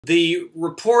The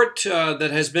report that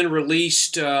has been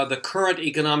released, the current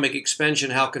economic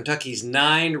expansion, how Kentucky's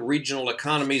 9 regional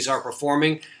economies are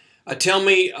performing. Tell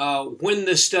me when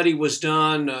this study was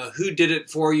done, who did it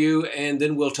for you, and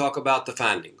then we'll talk about the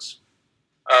findings.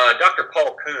 Dr.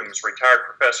 Paul Coombs, retired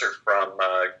professor from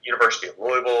University of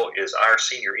Louisville, is our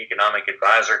senior economic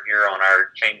advisor here on our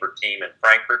chamber team in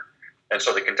Frankfort. And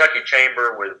so the Kentucky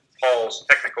Chamber, with Paul's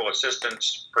technical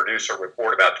assistants, produce a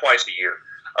report about twice a year,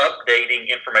 updating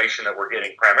information that we're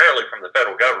getting primarily from the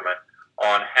federal government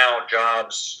on how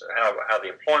jobs, how the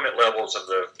employment levels of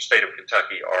the state of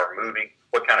Kentucky are moving,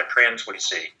 what kind of trends we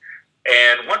see.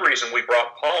 And one reason we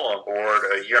brought Paul on board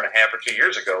a year and a half or 2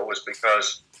 years ago was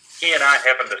because he and I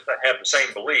happen to have the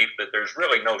same belief that there's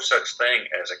really no such thing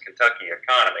as a Kentucky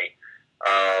economy.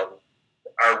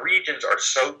 Our regions are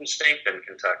so distinct in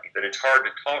Kentucky that it's hard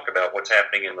to talk about what's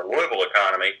happening in the Louisville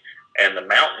economy and the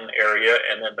mountain area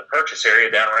and then the purchase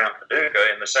area down around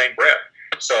Paducah in the same breath.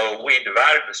 So we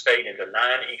divided the state into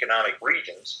 9 economic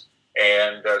regions,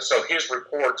 and so his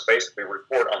reports basically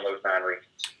report on those 9 regions.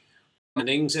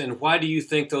 Findings, and why do you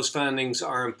think those findings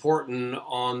are important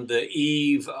on the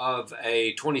eve of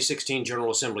a 2016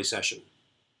 General Assembly session?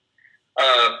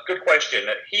 Good question.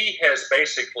 He has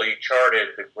basically charted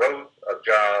the growth of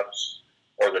jobs,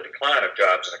 or the decline of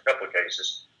jobs in a couple of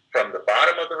cases, from the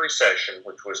bottom of the recession,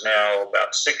 which was now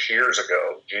about 6 years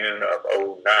ago, June of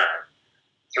 2009,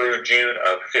 through June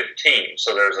of 15.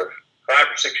 So there's a 5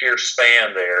 or 6 year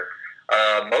span there.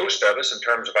 Most of us, in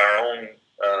terms of our own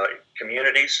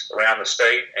communities around the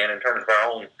state and in terms of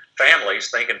our own families,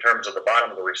 think in terms of the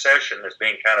bottom of the recession as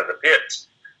being kind of the pits.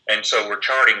 And so we're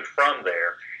charting from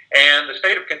there. And the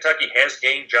state of Kentucky has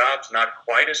gained jobs not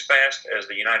quite as fast as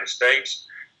the United States.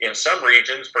 In some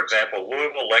regions, for example,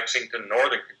 Louisville, Lexington,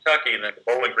 Northern Kentucky, and then the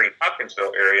Bowling Green,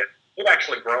 Hopkinsville area, we've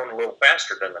actually grown a little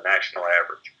faster than the national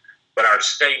average. But our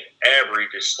state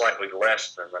average is slightly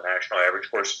less than the national average.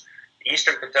 Of course,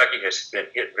 Eastern Kentucky has been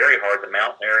hit very hard, the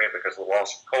mountain area, because of the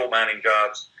loss of coal mining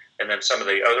jobs, and then some of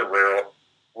the other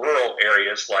rural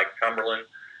areas like Cumberland,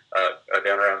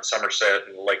 down around Somerset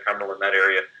and Lake Cumberland, that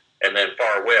area, and then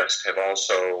far west have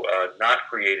also not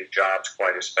created jobs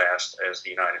quite as fast as the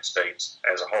United States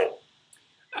as a whole.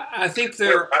 I think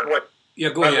there. Yeah,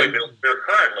 go ahead. We're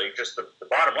currently, just the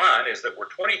bottom line is that we're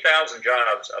 20,000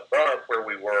 jobs above where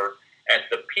we were at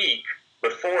the peak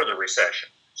before the recession.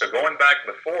 So going back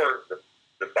before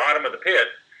the bottom of the pit,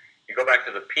 you go back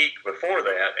to the peak before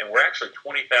that, and we're actually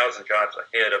 20,000 jobs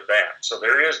ahead of that. So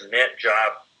there is net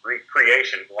job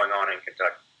creation going on in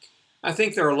Kentucky. I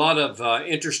think there are a lot of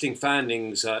interesting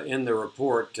findings in the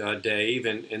report, Dave,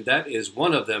 and that is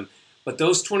one of them. But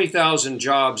those 20,000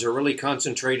 jobs are really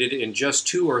concentrated in just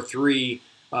 2 or 3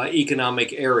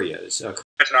 economic areas.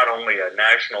 It's not only a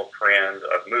national trend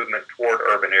of movement toward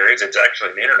urban areas, it's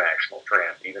actually an international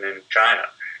trend. Even in China,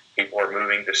 people are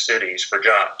moving to cities for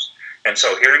jobs. And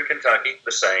so here in Kentucky,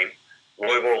 the same.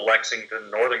 Louisville,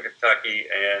 Lexington, Northern Kentucky,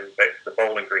 and the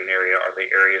Bowling Green area are the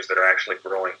areas that are actually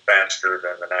growing faster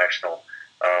than the national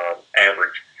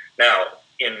average. Now,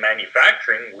 in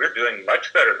manufacturing, we're doing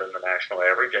much better than the national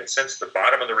average, and since the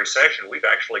bottom of the recession, we've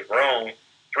actually grown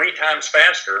 3 times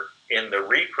faster in the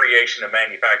recreation of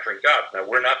manufacturing jobs. Now,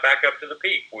 we're not back up to the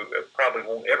peak. We probably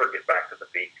won't ever get back to the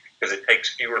peak because it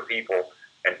takes fewer people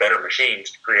and better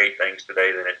machines to create things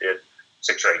today than it did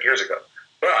 6 or 8 years ago.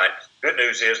 But good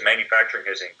news is manufacturing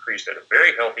has increased at a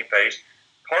very healthy pace.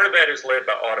 Part of that is led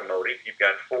by automotive. You've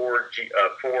got Ford,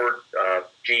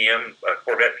 GM,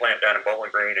 Corvette plant down in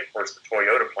Bowling Green, and of course the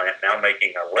Toyota plant now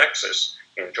making a Lexus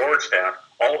in Georgetown.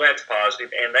 All that's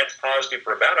positive, and that's positive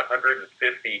for about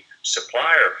 150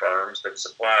 supplier firms that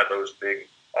supply those big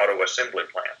auto assembly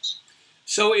plants.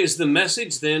 So is the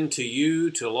message then to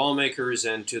you, to lawmakers,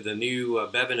 and to the new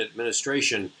Bevin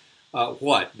administration,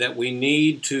 that we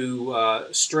need to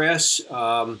stress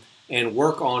and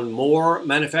work on more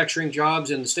manufacturing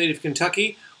jobs in the state of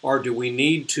Kentucky, or do we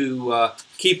need to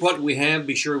keep what we have,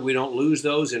 be sure we don't lose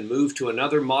those, and move to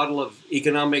another model of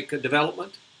economic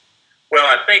development? Well,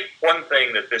 I think one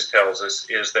thing that this tells us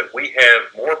is that we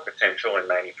have more potential in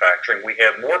manufacturing. We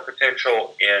have more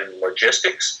potential in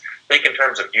logistics. Think in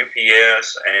terms of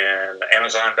UPS and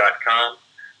Amazon.com.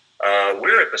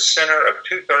 We're at the center of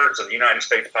 2/3 of the United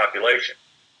States population.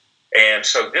 And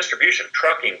so distribution,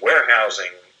 trucking,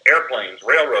 warehousing, airplanes,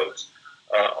 railroads,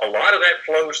 a lot of that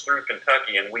flows through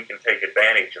Kentucky, and we can take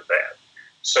advantage of that.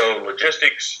 So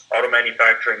logistics, auto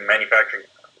manufacturing,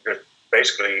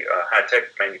 basically high-tech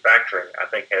manufacturing, I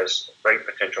think has great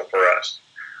potential for us.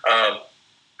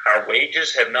 Our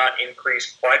wages have not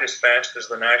increased quite as fast as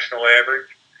the national average.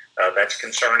 That's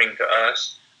concerning to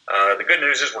us. The good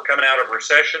news is we're coming out of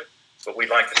recession. but we'd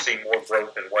like to see more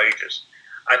growth in wages.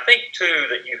 I think, too,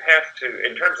 that you have to,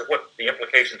 in terms of what the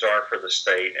implications are for the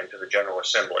state and to the General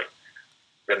Assembly,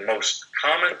 the most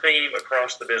common theme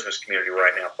across the business community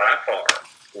right now, by far,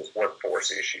 is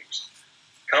workforce issues.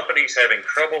 Companies having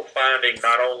trouble finding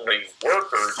not only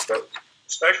workers, but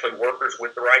especially workers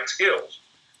with the right skills.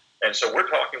 And so we're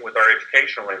talking with our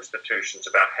educational institutions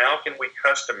about how can we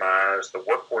customize the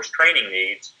workforce training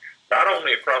needs, not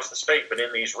only across the state, but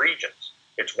in these regions.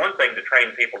 It's one thing to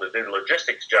train people to do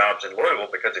logistics jobs in Louisville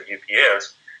because of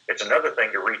UPS. It's another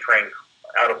thing to retrain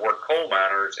out-of-work coal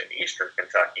miners in eastern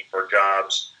Kentucky for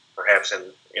jobs perhaps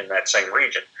in that same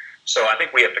region. So I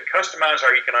think we have to customize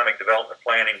our economic development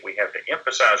planning. We have to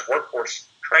emphasize workforce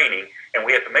training, and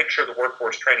we have to make sure the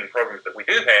workforce training programs that we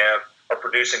do have are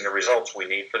producing the results we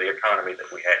need for the economy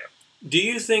that we have. Do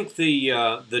you think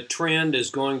the trend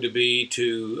is going to be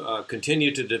to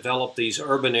continue to develop these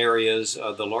urban areas,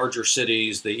 the larger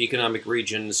cities, the economic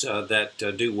regions that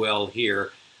do well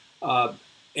here?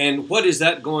 And what is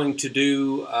that going to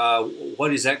do?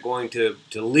 What is that going to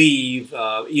leave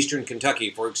eastern Kentucky,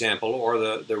 for example, or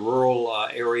the rural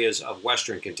areas of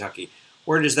western Kentucky?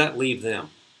 Where does that leave them?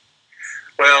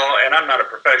 Well, and I'm not a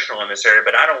professional in this area,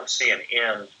 but I don't see an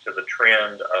end to the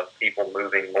trend of people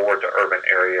moving more to urban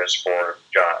areas for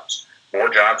jobs. More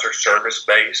jobs are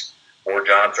service-based. More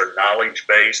jobs are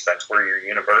knowledge-based. That's where your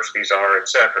universities are,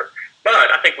 etc.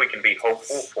 But I think we can be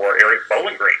hopeful for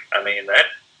Bowling Green. I mean, that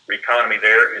economy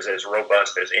there is as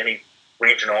robust as any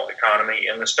regional economy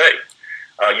in the state.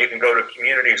 You can go to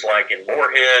communities like in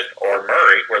Moorhead or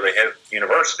Murray, where they have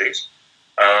universities,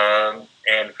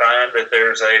 and find that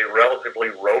there's a relatively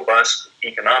robust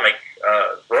economic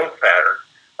growth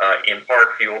pattern, in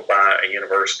part fueled by a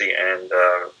university and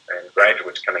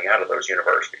graduates coming out of those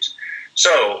universities.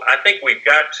 So I think we've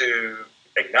got to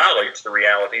acknowledge the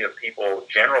reality of people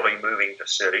generally moving to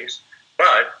cities,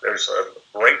 but there's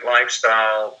a great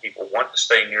lifestyle. People want to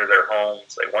stay near their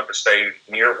homes. They want to stay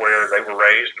near where they were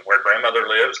raised and where grandmother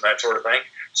lives and that sort of thing.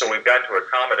 So we've got to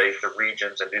accommodate the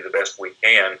regions and do the best we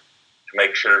can to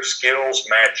make sure skills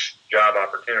match job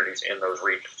opportunities in those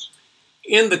regions.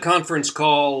 In the conference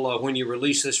call, when you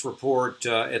released this report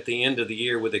at the end of the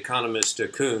year with economist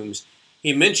Coombs,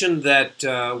 he mentioned that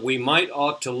we might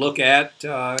ought to look at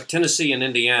Tennessee and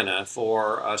Indiana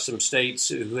for some states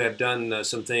who have done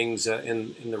some things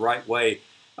in the right way.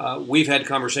 We've had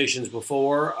conversations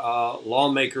before.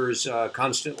 Lawmakers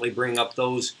constantly bring up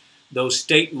those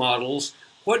state models.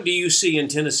 What do you see in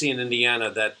Tennessee and Indiana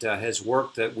that has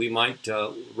worked that we might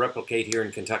replicate here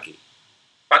in Kentucky?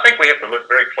 I think we have to look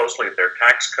very closely at their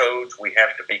tax codes. We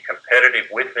have to be competitive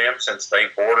with them since they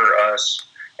border us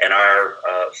and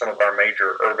some of our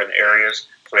major urban areas.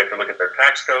 So we have to look at their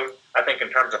tax code. I think in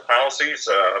terms of policies,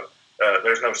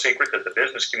 there's no secret that the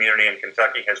business community in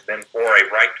Kentucky has been for a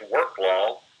right-to-work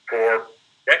law for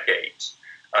decades.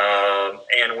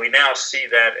 And we now see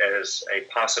that as a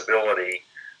possibility,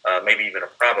 maybe even a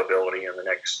probability in the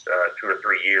next 2 or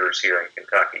 3 years here in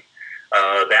Kentucky.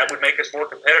 That would make us more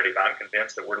competitive. I'm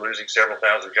convinced that we're losing several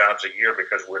thousand jobs a year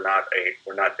because we're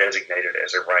not designated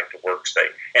as a right-to-work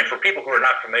state. And for people who are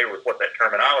not familiar with what that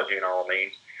terminology and all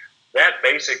means, that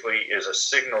basically is a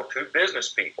signal to business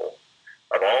people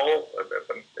of all.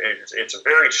 It's a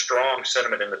very strong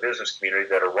sentiment in the business community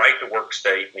that a right-to-work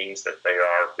state means that they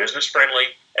are business-friendly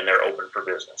and they're open for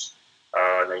business.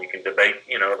 Then you can debate,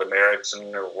 the merits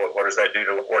and what does that do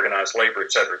to organized labor,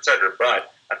 et cetera, et cetera.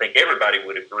 But I think everybody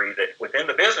would agree that within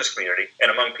the business community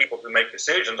and among people who make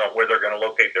decisions on where they're going to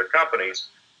locate their companies,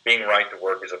 being right to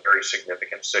work is a very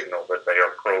significant signal that they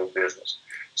are pro-business.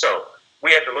 So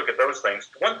we have to look at those things.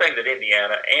 One thing that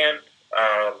Indiana and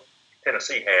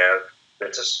Tennessee have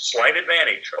that's a slight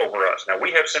advantage over us. Now,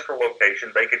 we have central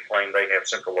location. They could claim they have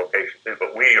central location too,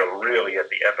 but we are really at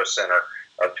the epicenter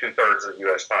of 2/3 of the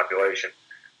U.S. population.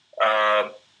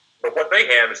 But what they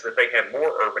have is that they have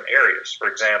more urban areas. For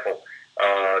example,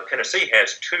 Tennessee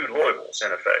has 2 Louisvilles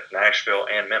in effect, Nashville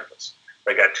and Memphis.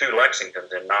 They got 2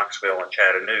 Lexingtons in Knoxville and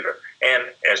Chattanooga. And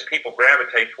as people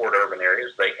gravitate toward urban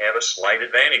areas, they have a slight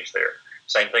advantage there.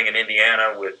 Same thing in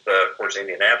Indiana with, of course,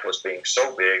 Indianapolis being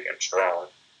so big and strong,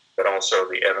 but also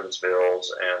the Evansvilles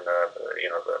and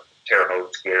the Terre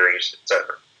Hautes, Garys,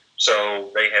 etc. So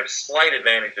they have slight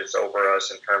advantages over us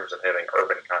in terms of having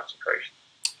urban concentration.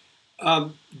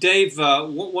 Dave,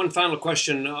 one final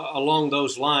question along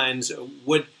those lines.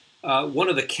 Would one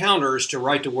of the counters to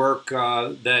right to work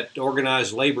that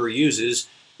organized labor uses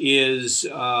is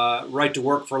right to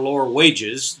work for lower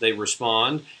wages, they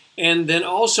respond. And then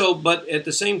also, but at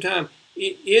the same time,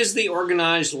 is the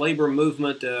organized labor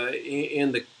movement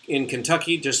in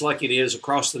Kentucky, just like it is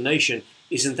across the nation,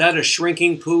 isn't that a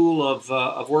shrinking pool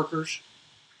of workers?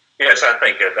 Yes, I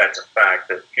think that's a fact,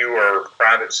 that fewer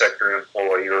private sector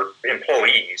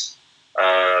employees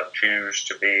choose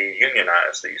to be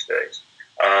unionized these days.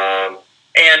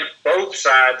 And both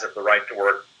sides of the right to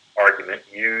work argument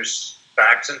use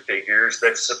facts and figures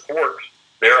that support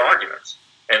their arguments.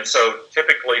 And so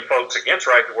typically folks against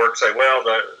right to work say, well,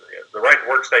 the right to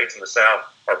work states in the South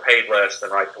are paid less than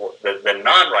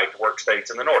non-right to work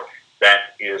states in the North.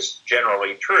 That is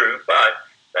generally true, but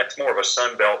that's more of a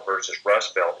Sun Belt versus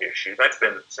Rust Belt issue. That's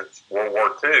been since World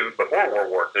War II, before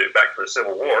World War II, back to the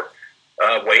Civil War.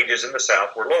 Wages in the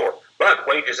South were lower, but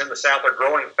wages in the South are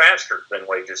growing faster than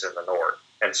wages in the North.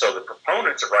 And so the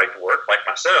proponents of right to work, like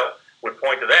myself, would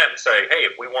point to that and say, hey,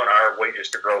 if we want our wages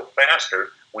to grow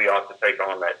faster, we ought to take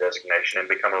on that designation and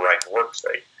become a right to work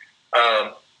state.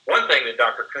 One thing that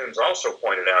Dr. Coons also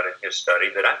pointed out in his study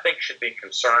that I think should be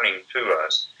concerning to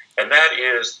us, and that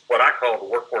is what I call the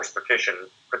workforce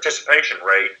participation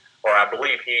rate, or I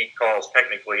believe he calls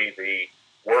technically the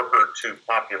worker to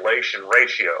population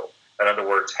ratio. In other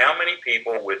words, how many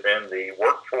people within the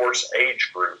workforce age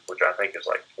group, which I think is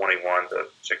like 21 to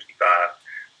 65,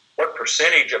 what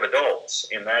percentage of adults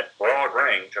in that broad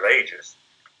range of ages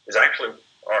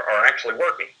are actually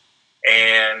working?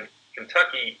 And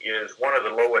Kentucky is one of the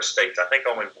lowest states. I think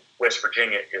only West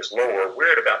Virginia is lower.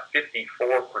 We're at about 54%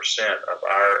 of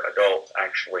our adults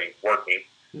actually working.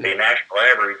 The national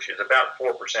average is about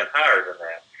 4% higher than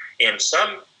that. In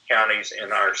some counties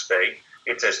in our state,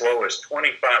 it's as low as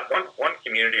 25. One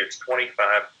community, it's 25%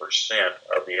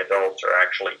 of the adults are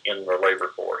actually in the labor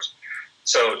force.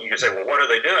 So you can say, well, what are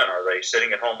they doing? Are they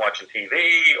sitting at home watching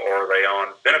TV, or are they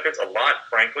on benefits?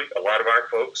 Frankly, a lot of our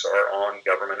folks are on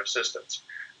government assistance.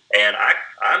 And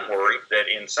I'm worried that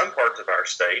in some parts of our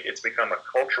state, it's become a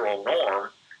cultural norm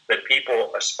that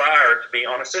people aspire to be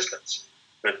on assistance,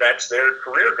 that's their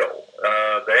career goal.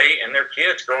 They and their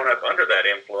kids growing up under that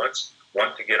influence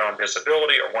want to get on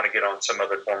disability or want to get on some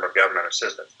other form of government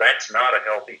assistance. That's not a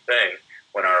healthy thing.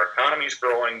 When our economy is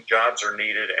growing, jobs are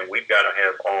needed, and we've got to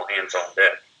have all hands on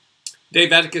deck.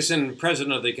 Dave Adkisson,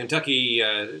 president of the Kentucky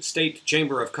State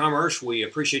Chamber of Commerce, we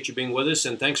appreciate you being with us,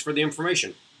 and thanks for the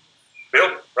information.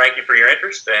 Bill, thank you for your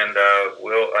interest, and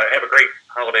we'll have a great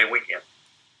holiday weekend.